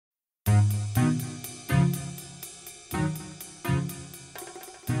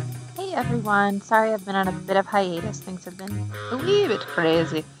Hey everyone, sorry I've been on a bit of hiatus. Things have been a wee bit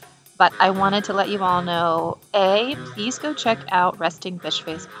crazy. But I wanted to let you all know, please go check out Resting Bitch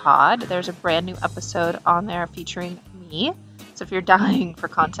Face Pod. There's a brand new episode on there featuring me. So if you're dying for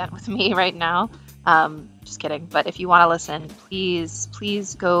content with me right now, just kidding. But if you want to listen, please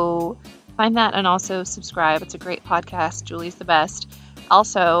go find that and also subscribe. It's a great podcast. Julie's the best.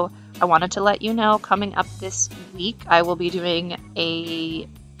 Also, I wanted to let you know, coming up this week, I will be doing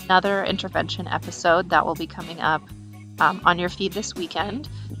another intervention episode that will be coming up on your feed this weekend.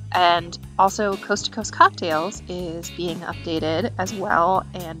 And also, Coast to Coast Cocktails is being updated as well,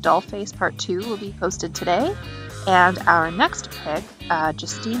 and Dollface Part 2 will be posted today. And our next pick,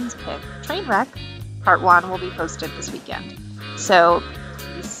 Justine's pick, Trainwreck Part 1, will be posted this weekend. So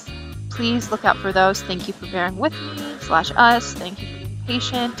please look out for those. Thank you for bearing with me, /us. Thank you for being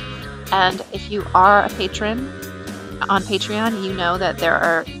patient. And if you are a patron on Patreon, you know that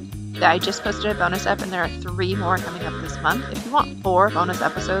I just posted a bonus ep, and there are 3 more coming up this month. If you want 4 bonus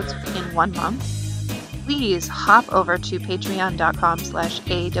episodes in 1 month, please hop over to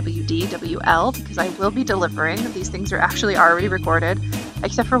patreon.com/AWDWL, because I will be delivering. These things are actually already recorded,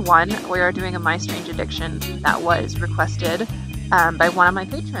 except for one. We are doing a My Strange Addiction that was requested by one of my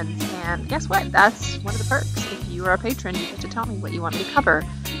patrons. And guess what? That's one of the perks. If you are a patron, you get to tell me what you want me to cover.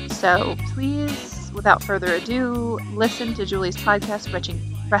 So please, without further ado, listen to Julie's podcast,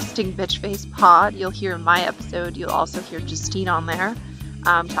 Resting Bitch Face Pod. You'll hear my episode. You'll also hear Justine on there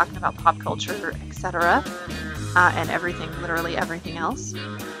talking about pop culture, etc. And everything, literally everything else.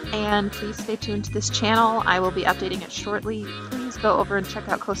 And please stay tuned to this channel. I will be updating it shortly. Please go over and check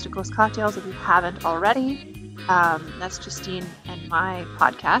out Coast to Coast Cocktails if you haven't already. That's Justine and my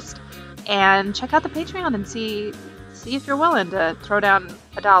podcast. And check out the Patreon and see if you're willing to throw down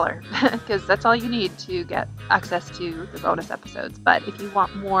 $1, because that's all you need to get access to the bonus episodes. But if you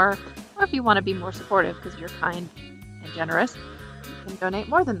want more, or if you want to be more supportive because you're kind and generous, you can donate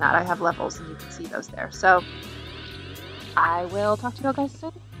more than that. I have levels and you can see those there. So I will talk to you guys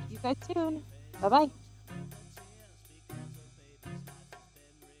soon. Bye bye.